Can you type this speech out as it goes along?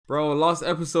Bro, last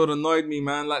episode annoyed me,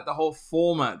 man. Like the whole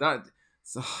format.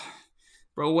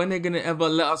 Bro, when they gonna ever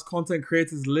let us content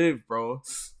creators live, bro?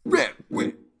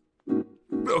 Wait.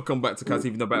 Welcome back to Cat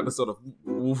TV, another episode of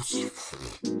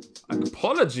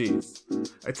apologies.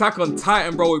 Attack on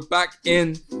Titan, bro. We're back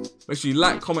in. Make sure you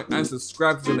like, comment, and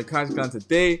subscribe to join the Kyojin clan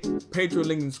today. Patreon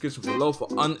link in the description below for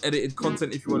unedited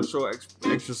content if you want to show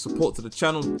extra support to the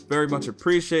channel. Very much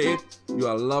appreciated. You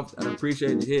are loved and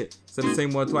appreciated here. Said the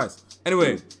same word twice.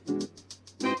 Anyway,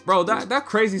 bro, that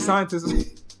crazy scientist.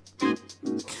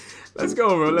 Let's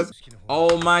go, bro.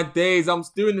 Oh my days, I'm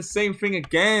doing the same thing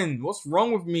again. What's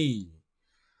wrong with me?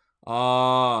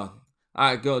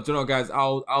 Alright, go. Do you know, guys?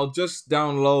 I'll just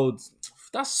download.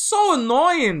 That's so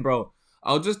annoying, bro.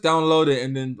 I'll just download it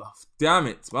and then, oh, damn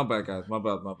it. My bad, guys. My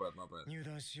bad.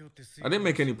 I didn't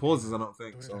make any pauses, I don't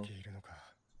think, so.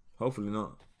 Hopefully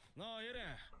not.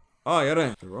 Oh, yeah,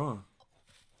 they're wrong.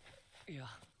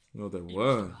 No, they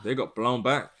were. They got blown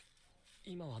back.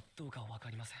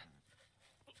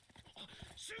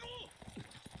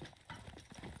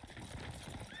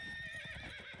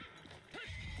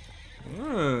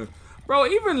 Bro,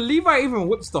 even Levi even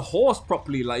whips the horse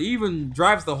properly. Like, he even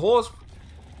drives the horse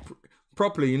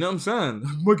properly, you know what I'm saying?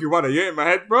 Mookie Wada, you're in my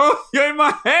head, bro. You're in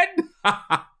my head.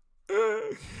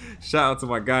 Shout out to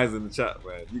my guys in the chat,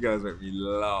 man. You guys make me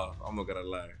laugh. I'm not gonna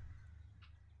lie.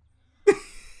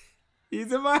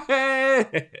 He's in my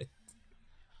head.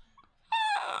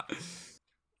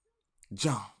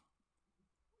 John.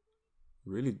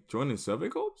 Really joining Survey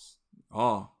Corps?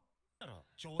 Oh.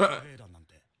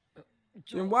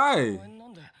 Then why?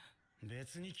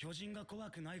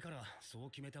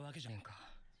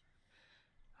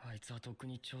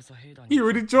 He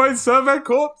already joined Survey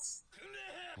Corps?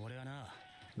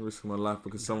 I'm risking my life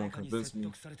because someone convinced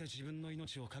me.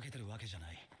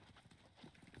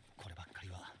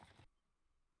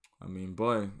 I mean,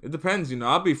 boy, it depends, you know.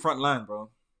 I'll be front line, bro.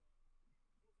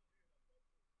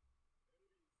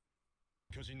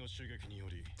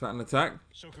 Titan attack.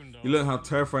 You learn how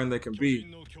terrifying they can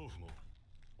be.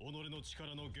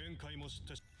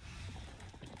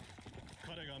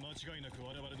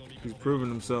 He's proven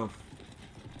himself.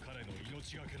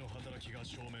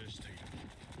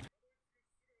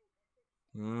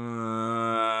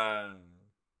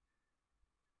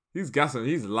 He's gassing.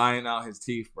 He's lying out his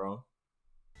teeth, bro.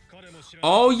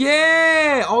 Oh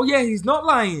yeah! Oh yeah, he's not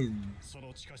lying.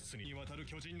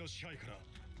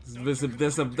 There's a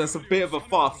bit of a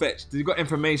far-fetched. You got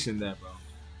information there, bro.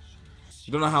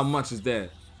 You don't know how much is there.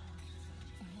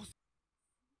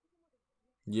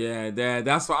 Yeah,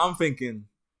 that's what I'm thinking.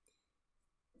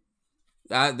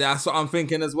 That's what I'm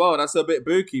thinking as well. That's a bit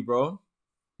booky, bro.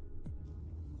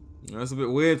 That's a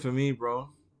bit weird for me, bro.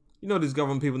 You know these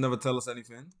government people never tell us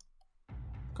anything.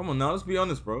 Come on now, let's be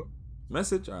honest, bro.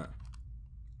 Message? Alright.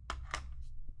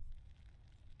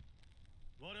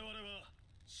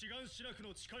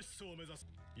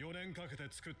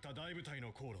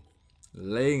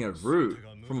 Laying a route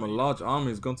from a large army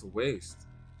has gone to waste.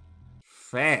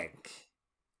 Fake.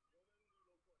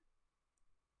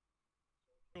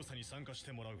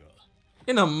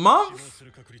 In a month?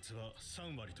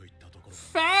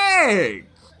 Fake.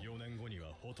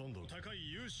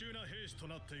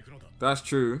 That's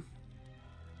true.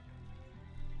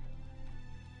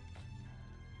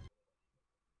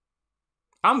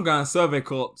 I'm going Survey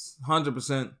Corps,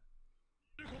 100%.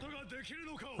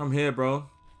 I'm here, bro.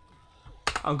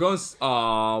 I'm going.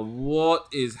 What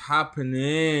is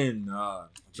happening? Do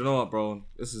you know what, bro?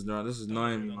 This is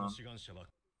annoying me, man.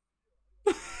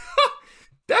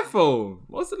 Defo,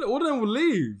 all of them will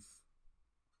leave,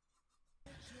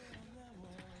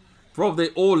 bro. They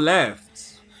all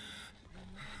left.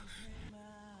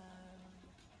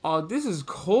 Oh, this is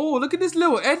cool. Look at this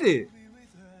little edit.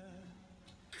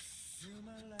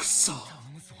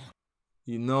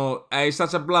 You know, hey,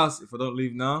 Sasha Blast, if I don't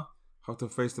leave now, I have to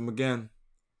face them again.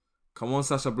 Come on,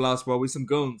 Sasha Blast, bro, we some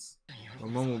goons. My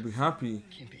mom will be happy.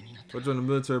 If I join the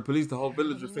military police, the whole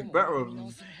village will think better of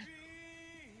me.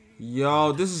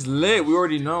 Yo, this is lit. We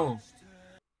already know.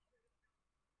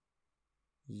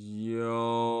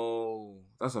 Yo,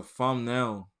 that's a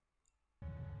thumbnail.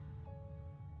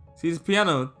 See this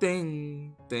piano?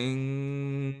 Ding,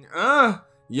 ding.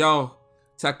 Yo,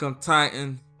 Attack on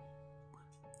Titan.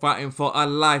 Fighting for our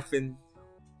life and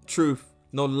truth.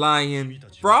 No lying.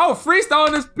 Bro, freestyle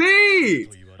on this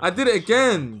beat. I did it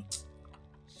again.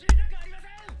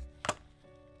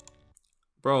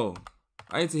 Bro,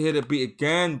 I need to hear the beat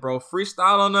again, bro.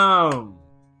 Freestyle on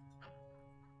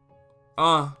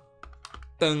them.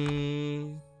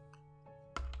 Ding.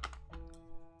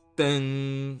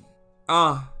 Ding.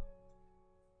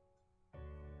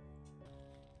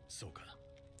 Soka.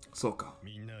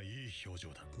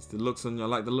 It's the looks on your, I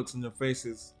like the looks on your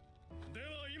faces.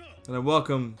 And then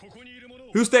welcome.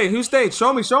 Who stayed? Who stayed?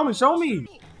 Show me, show me, show me.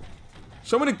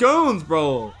 Show me the goons,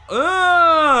 bro.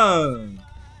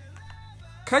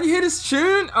 Can you hear this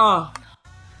tune? Let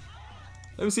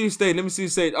me see who stayed. Let me see who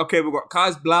stayed. Okay, we got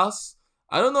Kai's blouse.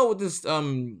 I don't know what this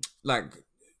like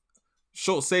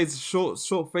short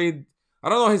fade. I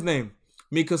don't know his name.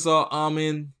 Mikasa,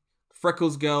 Armin,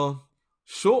 Freckles girl,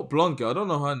 short blonde girl. I don't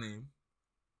know her name.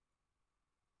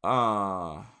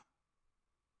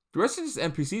 The rest are just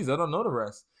NPCs. I don't know the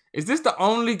rest. Is this the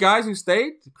only guys who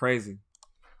stayed? Crazy.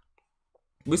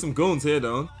 We some goons here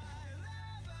though.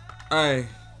 Hey.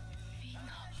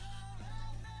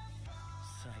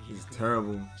 This is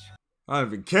terrible. I don't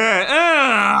even care.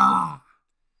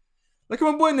 Look at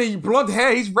my boy in the blonde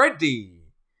hair. He's ready.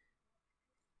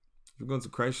 If you're going to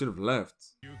cry, should have left.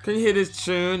 Can you hear this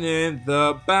tune in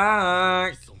the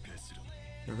back?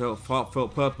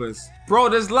 Heartfelt purpose. Bro,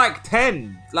 there's like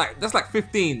 10. That's like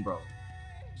 15, bro.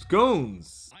 It's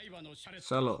goons.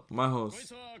 Charlotte, my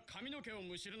host.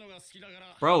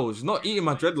 Bro, she's not eating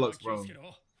my dreadlocks, bro.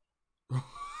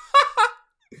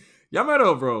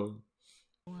 Yamado, bro.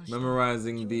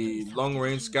 Memorizing the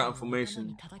long-range scouting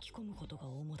formation.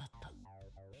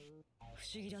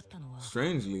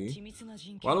 Strangely,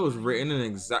 while it was written in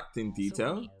exacting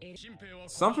detail,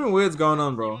 something weird's going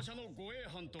on, bro.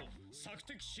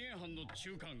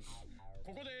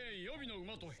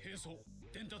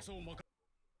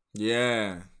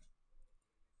 Yeah.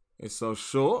 It's so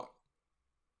short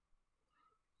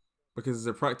because it's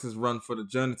a practice run for the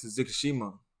journey to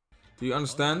Zikishima. Do you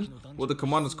understand what the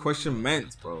commander's question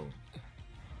meant, bro?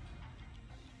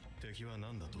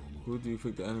 Who do you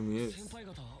think the enemy is?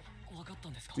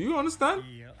 Do you understand?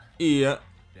 Yeah.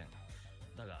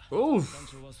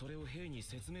 Oof.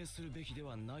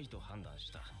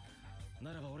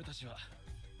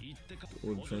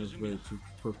 All transmitted to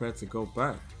prepare to go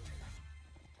back.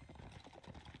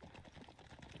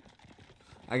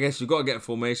 I guess you gotta get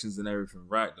formations and everything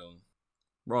right though.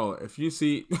 Bro, if you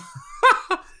see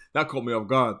that caught me off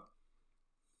guard.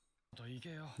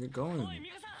 Get going.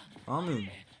 Armin.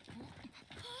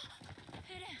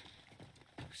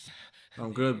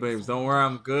 I'm good, babes. Don't worry,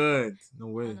 I'm good. No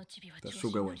way. That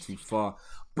sugar went too far.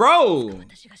 Bro!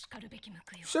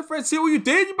 Chef Red, see what you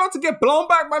did? You about to get blown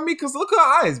back by me because look at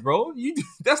her eyes, bro.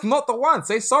 That's not the one.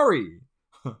 Say sorry.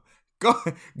 Go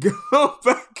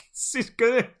back. She's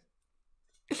good.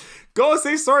 Go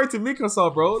say sorry to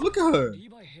Mikasa, bro. Look at her.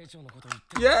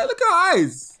 Yeah, look at her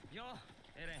eyes.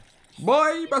 Boy,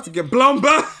 you about to get blown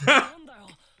back.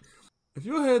 If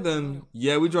you're here, then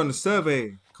yeah, we joined the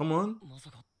survey. Come on.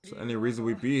 So any reason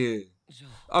we be here?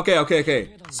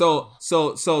 Okay. So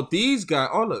these guys.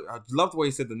 Oh look, I love the way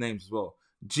you said the names as well.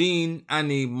 Jean,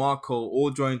 Annie, Marco,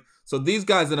 all joined. So these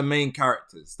guys are the main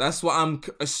characters. That's what I'm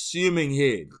assuming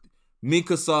here.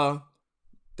 Mikasa,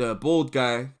 the bald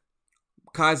guy,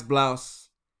 Kai's blouse,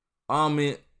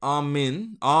 Armin,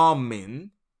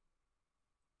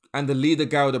 and the leader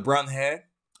guy with the brown hair,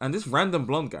 and this random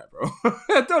blonde guy, bro.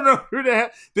 I don't know who the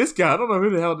hell this guy. I don't know who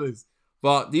the hell this is.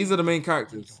 But these are the main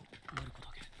characters.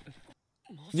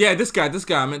 Yeah, this guy.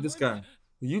 I meant this guy.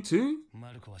 You too?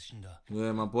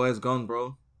 Yeah, my boy is gone,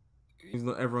 bro.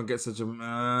 Not everyone gets such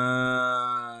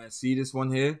a... see this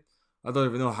one here? I don't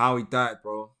even know how he died,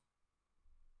 bro.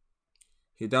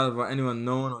 He died without anyone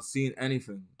knowing or seeing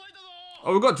anything.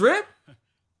 Oh, we got drip?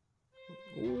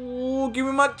 Ooh, give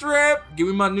me my drip. Give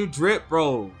me my new drip,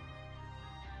 bro.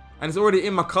 And it's already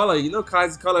in my color. You know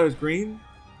Kai's color is green?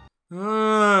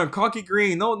 Khaki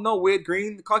green. No weird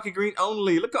green. Khaki green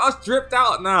only. Look at us dripped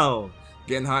out now.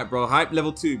 Getting hype, bro. Hype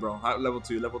level 2, bro. Hype level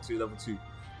 2. Level 2. Level 2.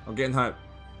 I'm getting hype.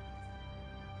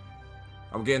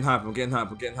 I'm getting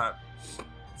hype.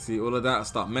 See, all of that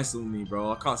start messing with me,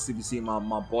 bro. I can't be seeing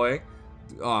my boy.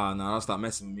 Oh, no. I'll start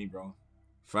messing with me, bro.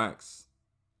 Facts.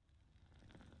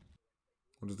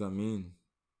 What does that mean?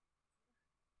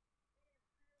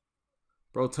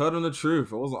 Bro, tell them the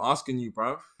truth. I wasn't asking you,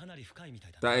 bro.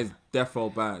 That is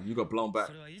defo bad. You got blown back.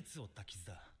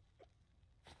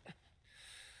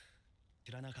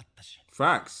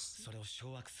 Facts.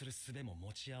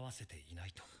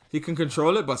 He can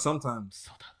control it, but sometimes.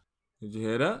 Did you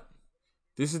hear that?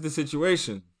 This is the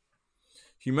situation.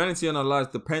 Humanity and our lives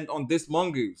depend on this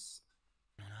mongoose.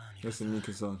 Listen,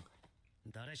 Mika-san.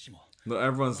 Not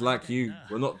everyone's like you.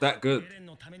 We're not that good.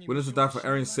 Willing to die for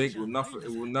Eren's sake will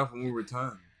nothing will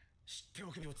return.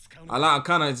 I'm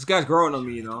kinda, this guy's growing on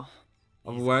me, you know.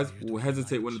 Otherwise, we'll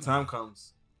hesitate when the time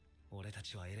comes. I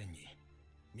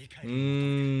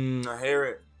hear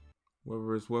it.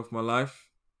 Whether it's worth my life.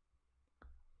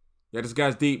 Yeah, this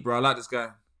guy's deep, bro. I like this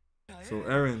guy. So,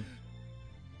 Eren,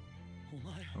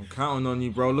 I'm counting on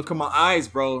you, bro. Look at my eyes,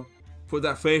 bro. Put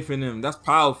that faith in him. That's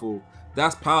powerful.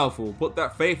 That's powerful. Put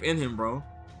that faith in him, bro.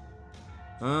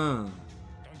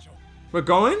 We're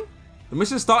going? The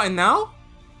mission's starting now?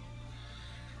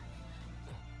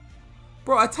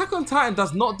 Bro, Attack on Titan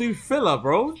does not do filler,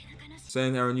 bro.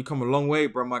 Saying, Eren, you come a long way,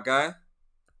 bro, my guy.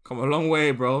 Come a long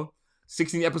way, bro.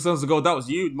 16 episodes ago, that was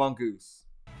you, Mongoose.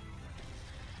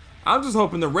 I'm just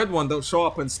hoping the red one don't show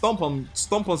up and stomp on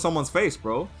someone's face,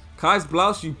 bro. Kai's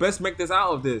blouse, you best make this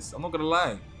out of this. I'm not gonna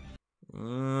lie.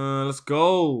 Let's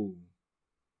go.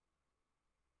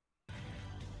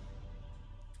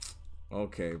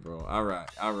 Okay, bro. All right.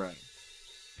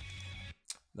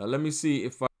 Now let me see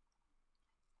if I.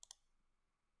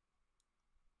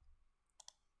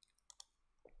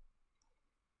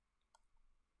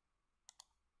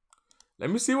 Let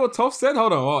me see what Toph said.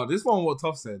 Hold on. Oh, this one what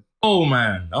Toph said. Oh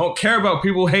man, I don't care about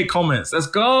people who hate comments. Let's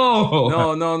go.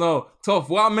 No. Toph,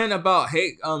 what I meant about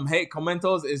hate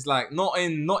commenters is like not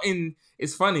in.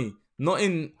 It's funny. Not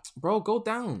in. Bro, go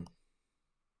down.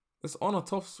 Let's honor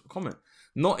Toph's comment.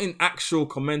 Not in actual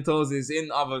commenters. It's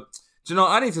in other. Do you know?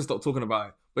 I need to stop talking about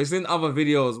it. But it's in other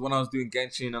videos when I was doing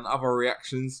Genshin and other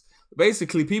reactions.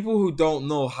 Basically, people who don't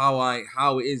know how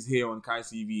it is here on Kai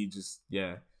TV, just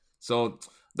yeah. So.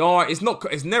 Don't worry,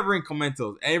 it's never in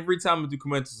commenters. Every time I do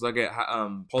commenters, I get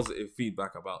positive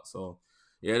feedback about. So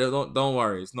yeah, don't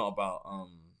worry. It's not about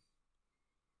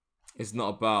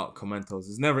commenters.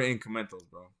 It's never in commenters,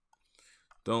 bro.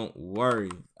 Don't worry.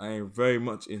 I very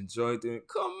much enjoy doing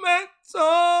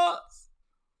commenters.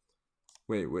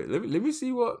 Wait. Let me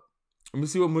see what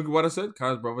Mugiwara said.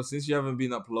 Kai's brother, since you haven't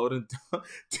been uploading,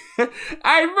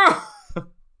 hey bro.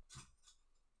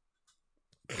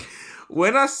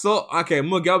 When I saw, okay,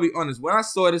 Muggy, I'll be honest. When I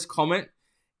saw this comment,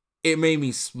 it made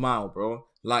me smile, bro.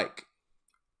 Like,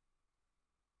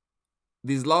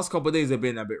 these last couple of days have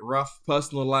been a bit rough.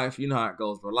 Personal life, you know how it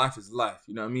goes, bro. Life is life,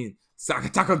 you know what I mean? It's like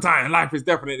Attack on Titan, life is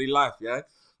definitely life, yeah?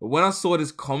 But when I saw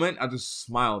this comment, I just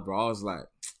smiled, bro. I was like,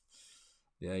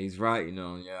 yeah, he's right, you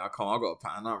know. Yeah, I got to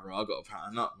pattern up, bro. I got to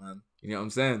pattern up, man. You know what I'm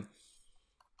saying?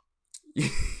 You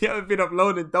haven't been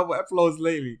uploading double uploads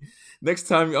lately. Next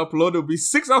time you upload, it'll be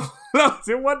 6 uploads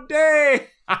in one day.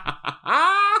 And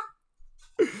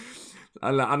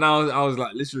I was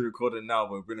like literally recording now,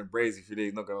 but been a brazy few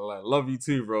days, not gonna lie. Love you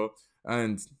too, bro.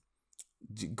 And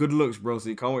good looks, bro. So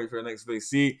you can't wait for the next face.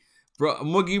 See, bro,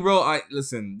 Muggy, bro,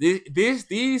 listen, these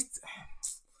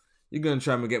you're gonna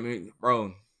try and get me,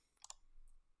 bro.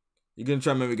 You're gonna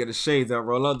try and make me get the shades out,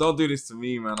 bro. Don't do this to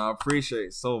me, man. I appreciate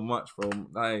it so much, bro.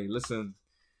 Hey, listen.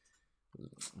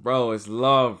 Bro, it's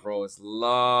love, bro. It's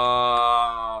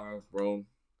love, bro.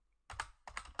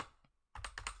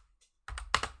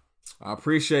 I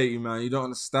appreciate you, man. You don't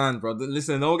understand, bro.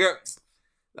 Listen, don't get...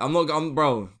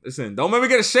 bro. Listen, don't make me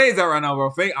get the shades out right now,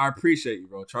 bro. I appreciate you,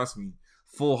 bro. Trust me.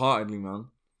 Full-heartedly, man.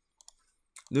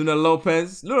 Luna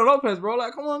Lopez, bro.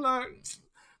 Like, come on, like...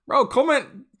 Bro, comment...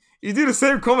 You do the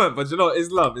same comment, but you know,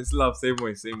 it's love. It's love. Same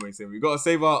way. We gotta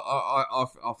save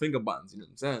our finger buttons, you know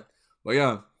what I'm saying? But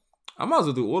yeah, I might as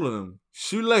well do all of them.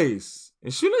 Shoelace.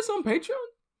 Is Shoelace on Patreon?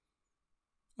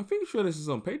 I think Shoelace is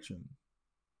on Patreon.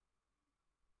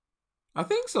 I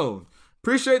think so.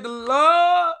 Appreciate the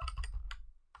love.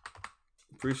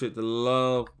 Appreciate the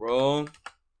love, bro.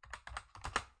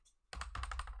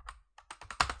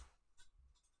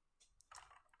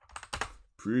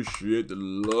 Appreciate the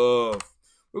love.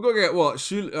 We're gonna get what?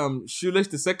 Shoelace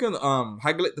the second,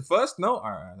 Haglet the first? No?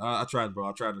 Alright. I tried, bro.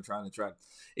 I tried.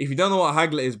 If you don't know what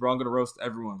Haglet is, bro, I'm gonna roast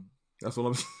everyone. That's what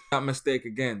I'm saying. That mistake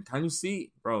again. Can you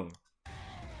see? Bro.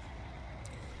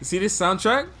 You see this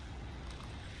soundtrack?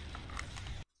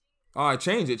 Oh, it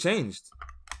changed.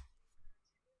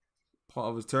 Part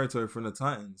of his territory from the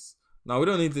Titans. No, we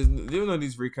don't need this. We don't need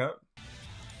this recap.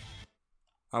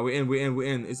 Oh, we're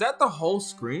in. Is that the whole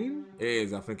screen? It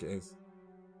is, I think it is.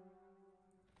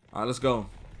 Alright, let's go.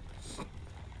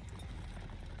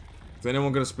 Is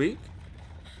anyone gonna speak?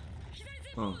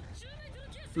 Oh.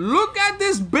 Look at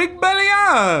this big belly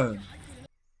ass!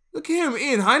 Look at him,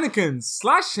 Ian Heineken.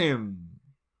 Slash him.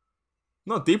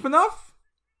 Not deep enough?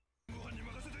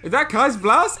 Is that Kai's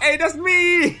blouse? Hey, that's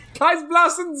me! Kai's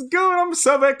blouse is good. I'm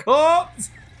so caught.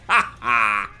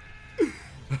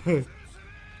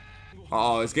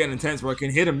 Oh, it's getting intense, bro. I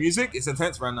can hear the music. It's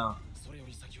intense right now.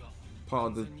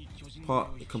 Part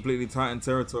completely Titan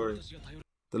territory.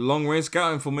 The long-range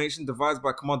scouting formation devised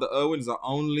by Commander Erwin is our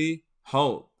only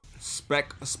hope.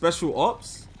 Special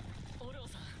ops?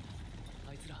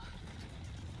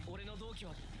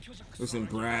 Listen,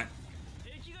 brat.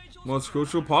 Most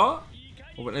crucial part?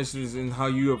 What is in how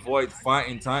you avoid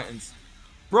fighting titans.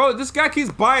 Bro, this guy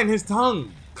keeps biting his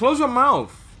tongue. Close your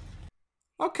mouth.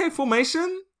 Okay,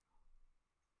 formation.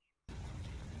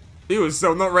 He was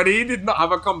so not ready. He did not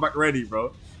have a comeback ready, bro.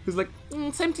 He was like,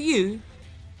 same to you.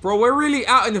 Bro, we're really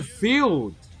out in the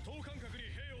field.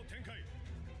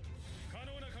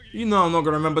 You know I'm not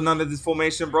gonna remember none of this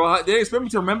formation, bro. Did they expect me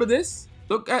to remember this?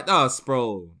 Look at us,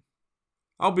 bro.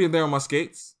 I'll be there on my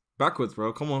skates. Backwards,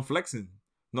 bro. Come on, flexing.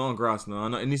 Not on grass, no. I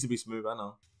know it needs to be smooth, I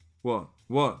know. What?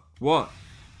 What? What?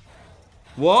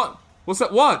 What? What's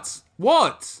that? What?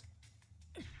 What?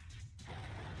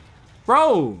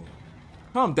 Bro.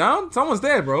 Calm down. Someone's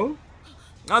there, bro.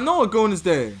 I know what going is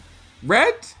there.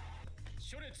 Red?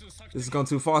 This is going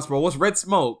too fast, bro. What's red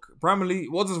smoke? Primarily,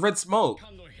 what does red smoke?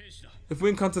 If we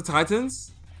encounter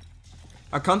titans?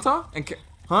 Akanta? And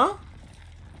huh?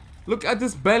 Look at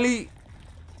this belly.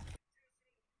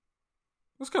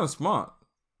 That's kind of smart.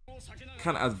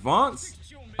 Kind of advanced.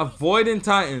 Avoiding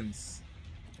titans.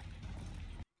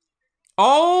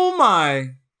 Oh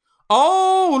my.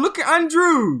 Oh, look at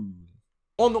Andrew.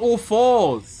 On all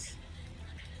fours.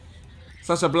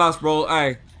 Such a blast, bro.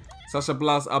 Hey. Such a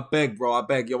blast. I beg, bro. I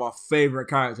beg. You're my favorite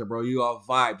character, bro. You are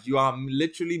vibes. You are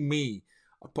literally me.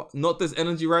 Not this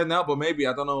energy right now, but maybe.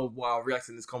 I don't know why I'll react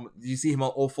in this comment. You see him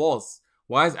on all fours.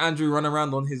 Why is Andrew running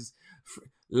around on his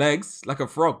legs like a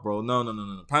frog, bro?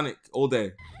 No. Panic all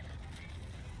day.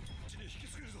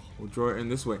 We'll draw it in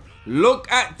this way.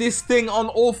 Look at this thing on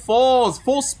all fours.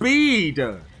 Full speed.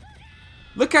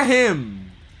 Look at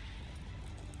him.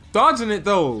 Dodging it,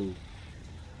 though.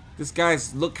 This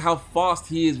guy's, look how fast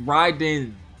he is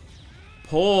riding.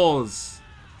 Pause.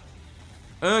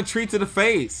 Tree to the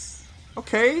face.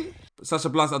 Okay. Such a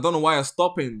blast. I don't know why I'm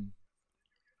stopping.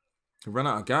 I ran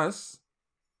out of gas.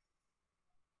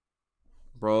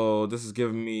 Bro, this is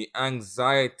giving me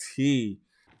anxiety.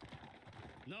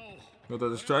 But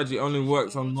the strategy only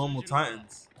works on normal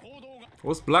titans.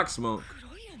 What's black smoke?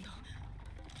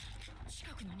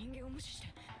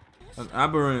 An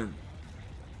aberrant.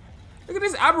 Look at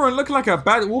this aberrant looking like a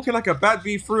bad, walking like a bad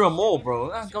bee through a mall,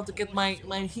 bro. I'm going to get my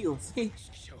heels.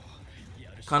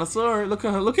 Connoisseur, look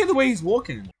at the way he's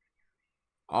walking.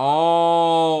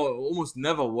 Oh, almost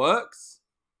never works.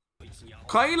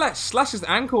 Can't you like slash his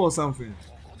ankle or something?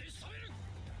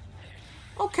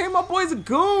 Okay, my boy's a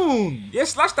goon. Yeah,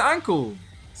 slash the ankle.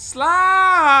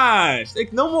 Slash.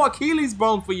 Like, no more Achilles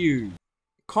bone for you.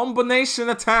 Combination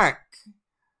attack.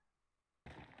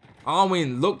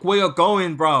 Armin, look where you're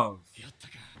going, bro.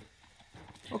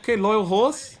 Okay, loyal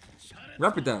horse.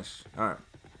 Rapid dash. Alright.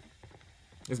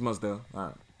 It's Muzdale.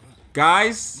 Alright.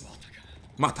 Guys.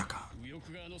 Mataka.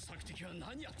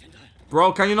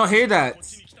 Bro, can you not hear that?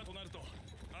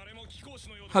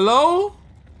 Hello?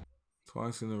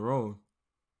 Twice in a row.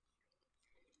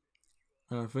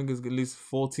 And I think it's at least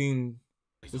 14.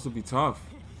 This will be tough.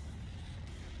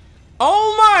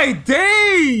 Oh my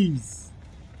days!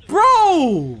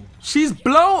 Bro! She's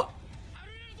blown.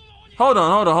 Hold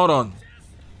on.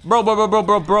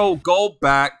 Bro. Go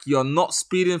back. You're not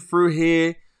speeding through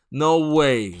here. No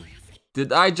way.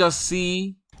 Did I just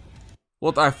see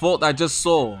what I thought I just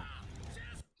saw?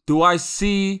 Do I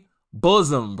see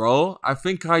bosom, bro? I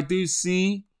think I do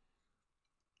see.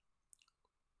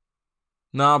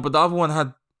 Nah, but the other one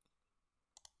had.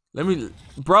 Let me.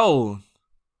 Bro.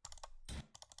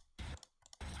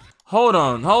 Hold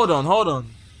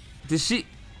on. Did she.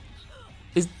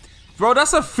 Bro,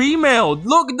 that's a female.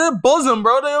 Look at the bosom,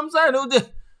 bro. You know what I'm saying?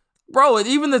 Bro,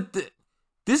 even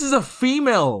this is a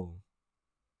female.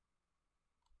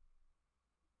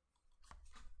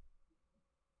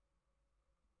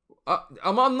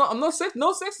 I'm not no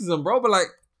sexism, bro, but like,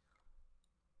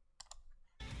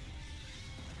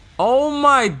 oh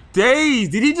my days!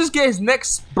 Did he just get his neck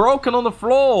broken on the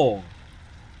floor?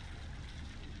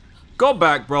 Go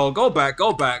back, bro. Go back.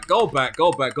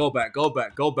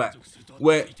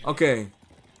 Wait, okay.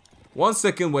 1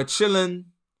 second. We're chilling.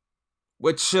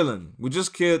 We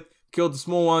just killed the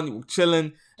small one. We're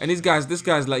chilling, and this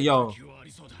guy's like, yo,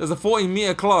 there's a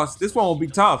 40-meter class. This one will be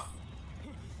tough.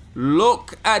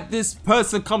 Look at this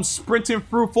person come sprinting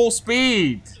through full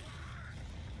speed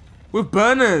with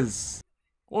burners.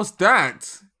 What's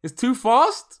that? It's too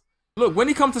fast. Look, when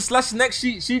he comes to slash next,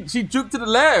 she juked to the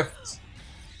left,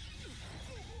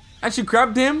 and she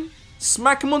grabbed him,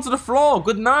 smack him onto the floor.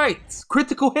 Good night.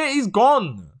 Critical hit. He's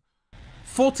gone.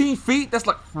 14 feet. That's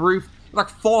like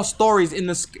 4 stories in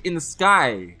the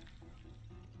sky.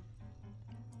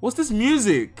 What's this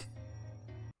music?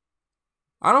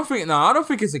 I don't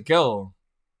think it's a girl.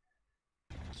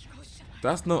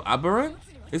 That's no aberrant.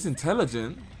 It's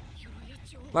intelligent.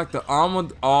 Like the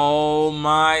armored. Oh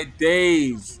my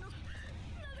days.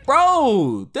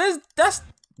 Bro, that's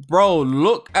bro,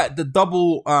 look at the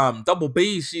double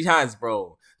B she has,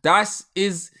 bro.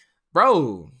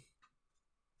 Bro.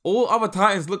 All other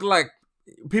Titans look like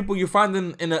people you find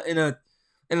in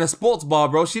a sports bar,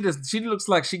 bro. She looks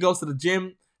like she goes to the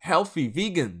gym, healthy,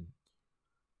 vegan.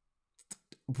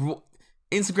 Bro,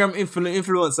 Instagram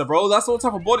influencer, bro. That's what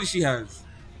type of body she has.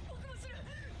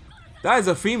 That is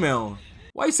a female.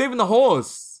 Why are you saving the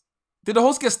horse? Did the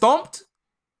horse get stomped?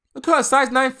 Look at her,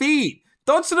 size 9 feet.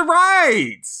 Dodge to the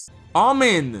right.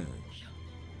 Armin.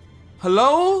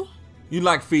 Hello? You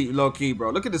like feet, low key,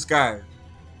 bro. Look at this guy.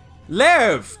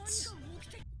 Left.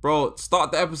 Bro,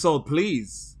 start the episode,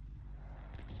 please.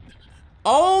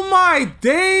 Oh my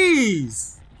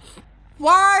days.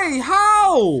 Why?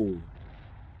 How?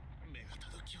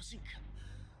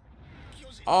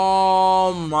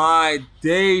 Oh my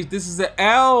days. This is an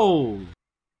L.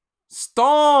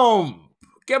 Stomp.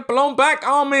 Get blown back,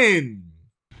 Armin.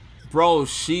 Bro,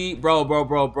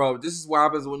 bro. This is what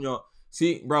happens when you're...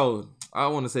 See, bro, I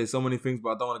want to say so many things,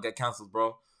 but I don't want to get cancelled,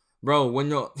 bro. Bro, when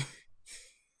you're...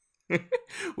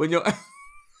 when you're...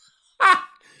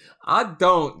 I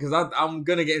don't, because I'm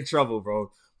going to get in trouble,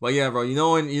 bro. But yeah, bro, you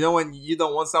know when you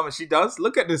don't want something she does?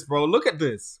 Look at this, bro. Look at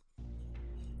this.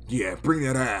 Yeah, bring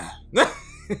that ass.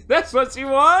 That's what she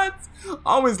wants?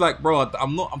 Always like, bro,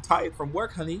 I'm tired from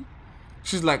work, honey.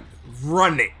 She's like,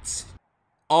 run it.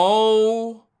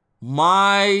 Oh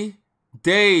my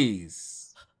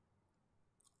days.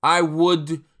 I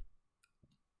would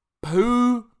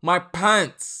poo my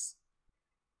pants.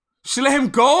 She let him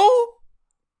go?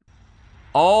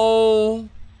 Oh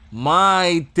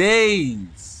my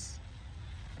days.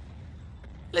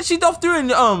 She's off doing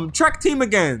track team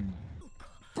again.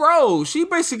 Bro, she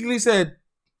basically said,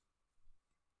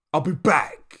 I'll be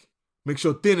back. Make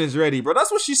sure dinner's ready, bro.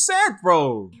 That's what she said,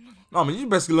 bro. I mean, you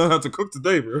basically learn how to cook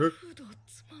today, bro.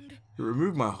 You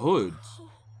remove my hood.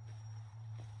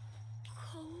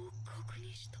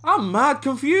 I'm mad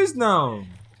confused now.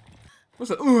 What's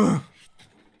that?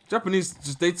 Japanese,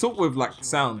 they talk with like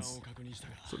sounds.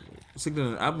 So,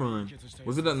 signaling an abnorant.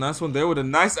 Was it that nice one there with a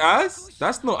nice ass?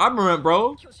 That's no abnorant,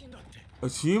 bro. A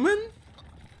human?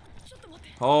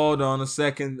 Hold on a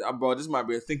second, bro. This might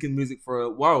be a thinking music for a...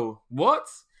 Whoa, what?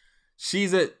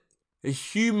 She's a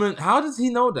human. How does he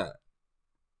know that?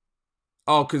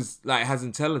 Oh, because, like, has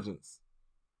intelligence.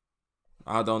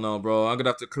 I don't know, bro. I'm going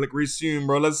to have to click resume,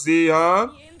 bro. Let's see, huh?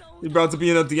 You're about to be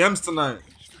in the DMs tonight.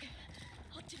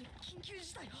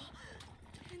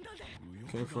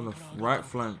 Came from the right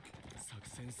flank.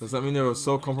 Does that mean they were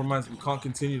so compromised we can't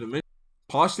continue the mission?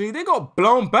 Partially, they got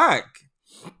blown back.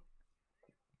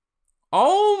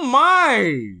 Oh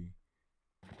my!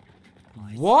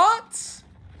 What?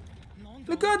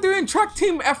 Look at her doing track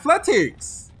team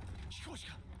athletics.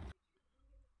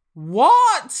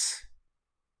 What?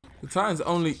 The Titans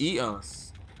only eat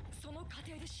us.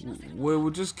 We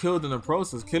were just killed in the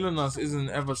process. Killing us isn't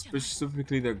ever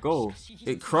specifically their goal.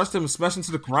 It crushed him, smashed him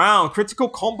to the ground. Critical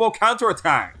combo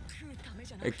counterattack.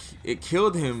 It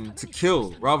killed him to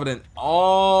kill rather than...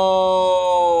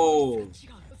 Oh!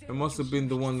 It must have been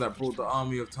the one that brought the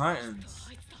army of Titans.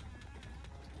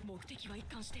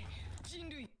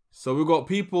 So we got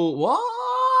people... What?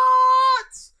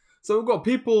 So we got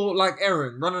people like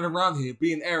Eren running around here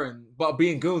being Eren, but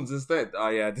being goons instead. Oh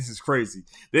yeah, this is crazy.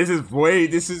 This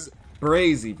is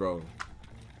crazy, bro.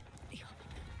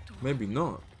 Maybe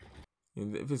not.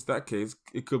 If it's that case,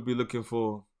 it could be looking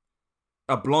for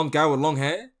a blonde guy with long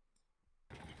hair.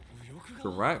 The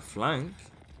right flank.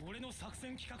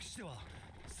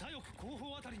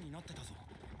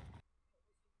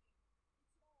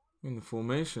 In the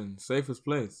formation, safest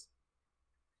place.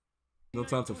 No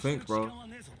time to think, bro.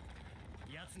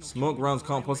 Smoke rounds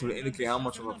can't possibly indicate how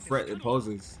much of a threat it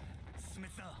poses.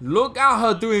 Look at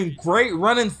her doing great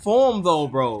running form though,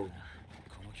 bro.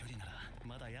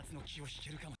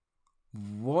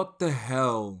 What the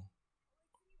hell?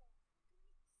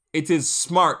 It is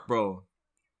smart, bro.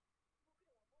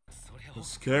 It's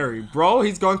scary. Bro,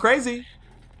 he's going crazy.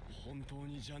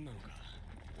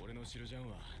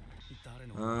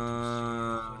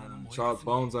 Charles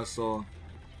Bones I saw.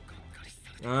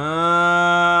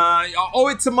 I owe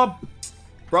it to my...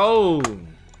 Bro.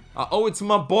 I owe it to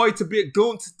my boy to be a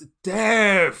goon to the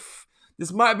death.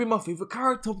 This might be my favorite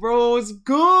character, bro. It's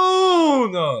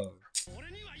goon.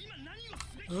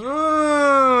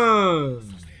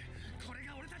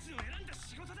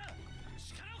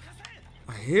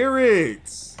 I hear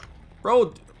it.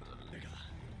 Bro.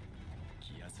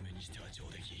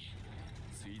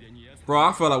 Bro,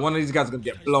 I feel like one of these guys is gonna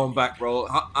get blown back, bro.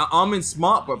 I'm in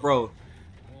smart, but bro,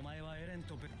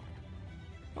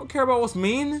 don't care about what's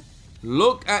mean.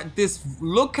 Look at this.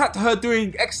 Look at her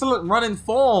doing excellent running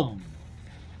form.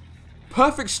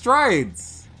 Perfect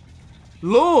strides.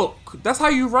 Look. That's how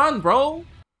you run, bro.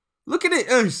 Look at it.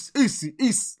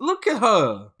 Look at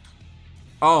her.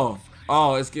 Oh,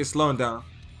 it's slowing down.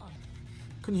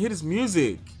 Can you hear this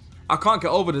music? I can't get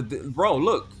over the... Bro,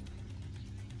 look.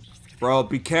 Bro,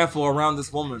 be careful around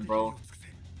this woman, bro.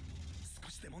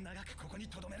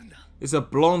 It's a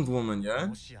blonde woman, yeah?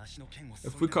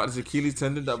 If we cut his Achilles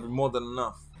tendon, that would be more than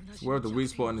enough. To wear the weak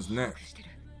spot on his neck.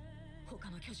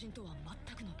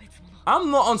 I'm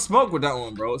not on smoke with that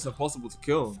one, bro. It's impossible to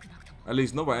kill. At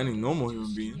least not by any normal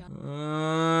human being.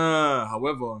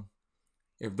 However,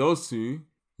 if those two,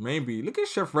 maybe. Look at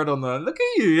Chef Red on there. Look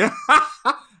at you.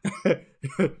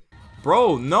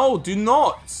 Bro, no, do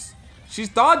not. She's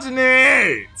dodging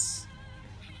it.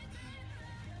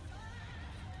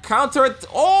 Counter it.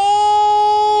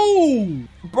 Oh!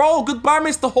 Bro, goodbye,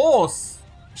 Mr. Horse.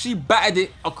 She batted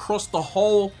it across the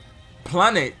whole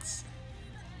planet.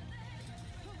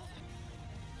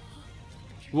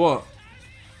 What?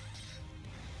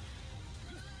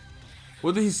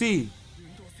 What did he see?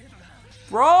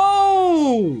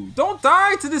 Bro! Don't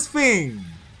die to this thing.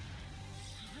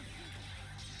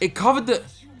 It covered the...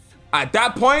 At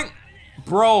that point,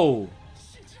 bro.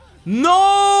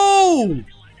 No!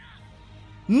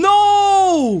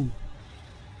 No!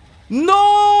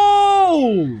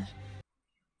 No!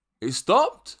 It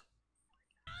stopped?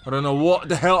 I don't know what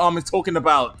the hell I'm talking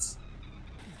about.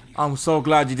 I'm so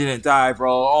glad you didn't die,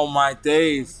 bro. Oh my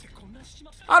days.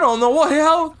 I don't know what the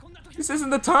hell. This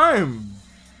isn't the time.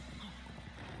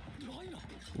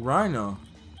 Rhino.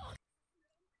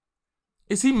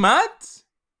 Is he mad?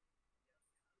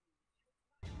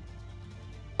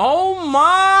 Oh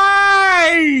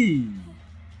my!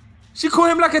 She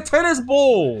caught him like a tennis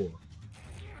ball.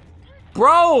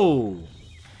 Bro.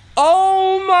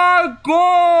 Oh my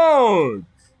god.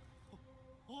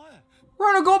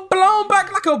 Rhino got blown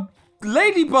back like a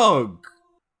ladybug.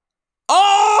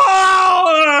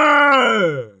 Oh!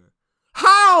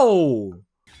 How?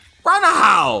 Rhino,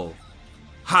 how?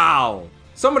 How?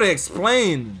 Somebody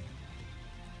explain.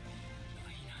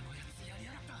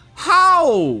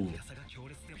 How?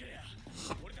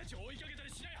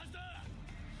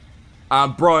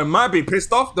 Bro, it might be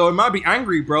pissed off though. It might be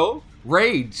angry, bro.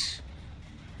 Rage.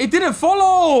 It didn't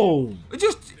follow. It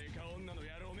just...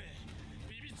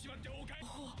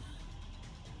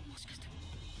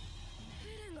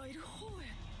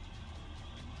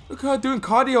 Look at her doing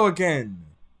cardio again.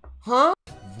 Huh?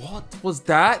 What was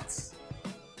that?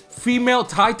 Female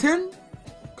Titan?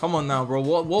 Come on now, bro.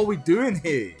 What are we doing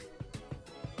here?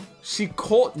 She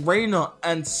caught Reina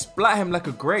and splat him like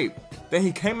a grape. Then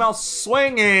he came out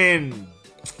swinging.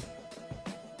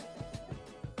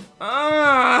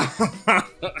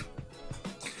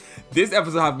 This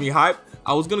episode had me hyped.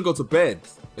 I was gonna go to bed.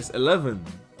 It's 11.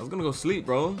 I was gonna go sleep,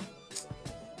 bro.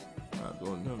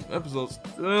 Episodes.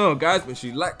 Guys, make sure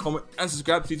you like, comment, and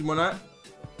subscribe. See you tomorrow night.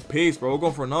 Peace, bro. We're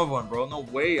going for another one, bro. No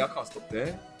way. I can't stop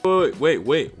there.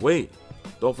 Wait.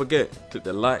 Don't forget, click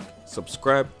the like,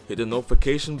 subscribe, hit the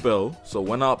notification bell so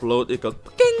when I upload, it goes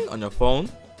ping on your phone.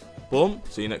 Boom.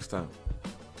 See you next time.